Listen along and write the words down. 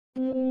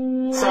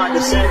Inside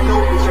the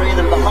circle, three of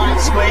them behind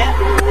square.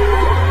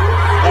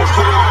 Goes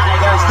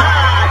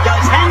hard,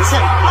 goes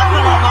handsome,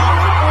 over long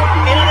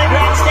off. Into the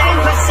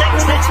grandstand for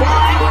six, that's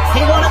why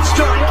he wanted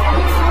strike.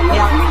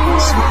 Yeah,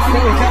 smart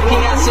little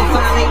cookie, Asif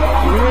Ali.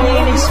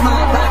 Really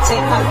smart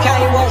batting.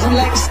 Okay, it wasn't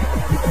legs.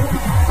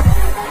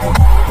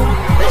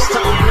 This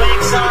time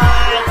legs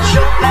on,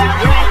 short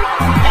boundary,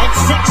 and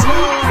six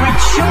more, and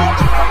short.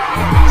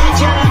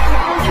 Did you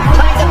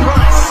pay the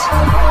price?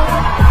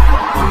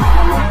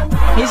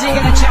 Is he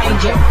going to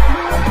change it?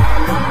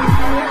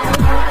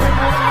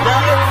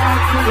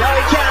 No,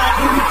 he can't.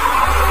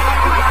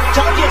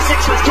 Told you six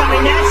was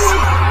coming next.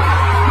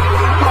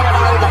 Got it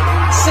over.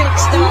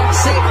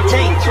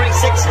 17, 3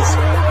 sixes.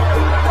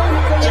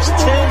 Just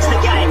turns the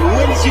game,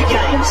 wins you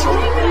games.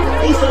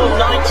 He thought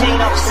 19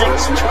 off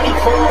 6,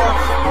 24 off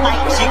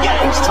 8 you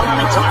games,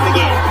 time and time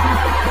again.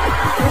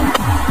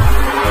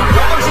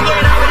 Goes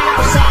again over the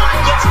outside,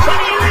 gets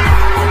plenty of it.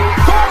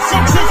 4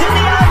 sixes in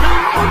the over.